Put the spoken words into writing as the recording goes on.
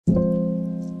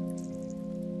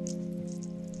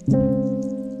Change.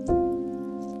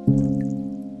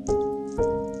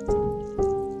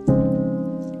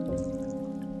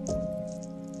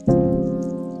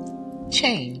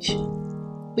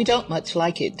 We don't much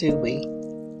like it, do we?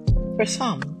 For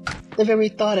some, the very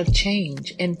thought of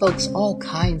change invokes all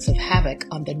kinds of havoc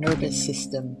on the nervous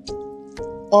system.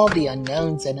 All the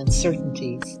unknowns and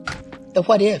uncertainties, the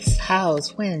what-ifs,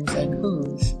 hows, whens, and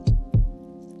whos.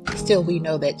 Still, we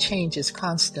know that change is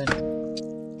constant.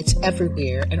 It's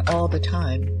everywhere and all the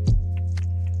time.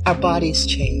 Our bodies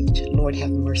change, Lord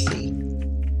have mercy.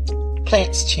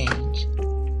 Plants change.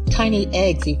 Tiny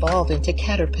eggs evolve into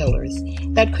caterpillars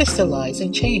that crystallize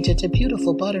and change into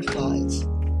beautiful butterflies.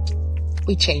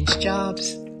 We change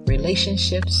jobs,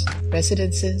 relationships,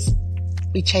 residences.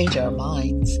 We change our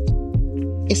minds.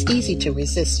 It's easy to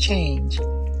resist change,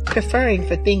 preferring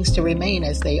for things to remain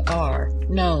as they are,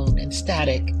 known and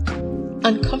static.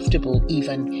 Uncomfortable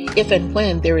even, if and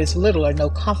when there is little or no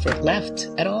comfort left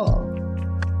at all.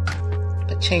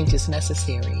 But change is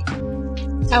necessary.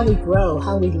 It's how we grow,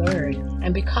 how we learn,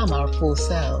 and become our full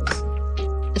selves.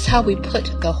 It's how we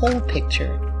put the whole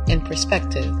picture in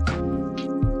perspective.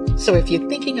 So if you're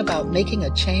thinking about making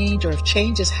a change, or if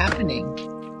change is happening,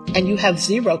 and you have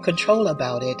zero control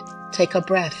about it, take a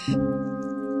breath.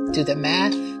 Do the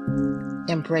math.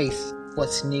 Embrace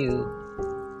what's new.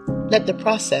 Let the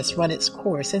process run its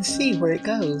course and see where it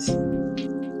goes.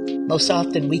 Most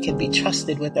often we can be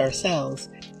trusted with ourselves,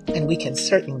 and we can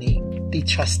certainly be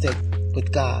trusted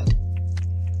with God.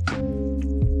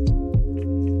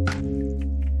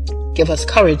 Give us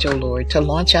courage, O Lord, to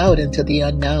launch out into the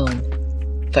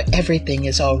unknown, for everything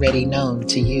is already known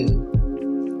to you.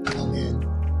 Amen.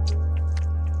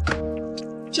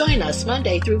 Join us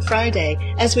Monday through Friday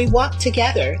as we walk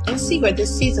together and see where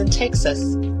this season takes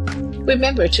us.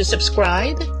 Remember to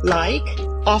subscribe, like,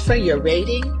 offer your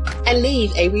rating, and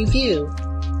leave a review.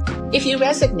 If you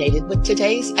resonated with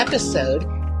today's episode,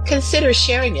 consider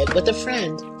sharing it with a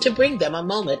friend to bring them a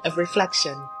moment of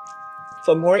reflection.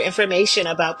 For more information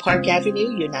about Park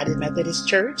Avenue United Methodist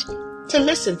Church, to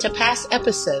listen to past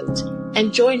episodes,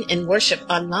 and join in worship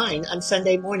online on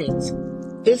Sunday mornings,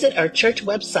 visit our church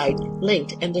website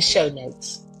linked in the show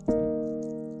notes.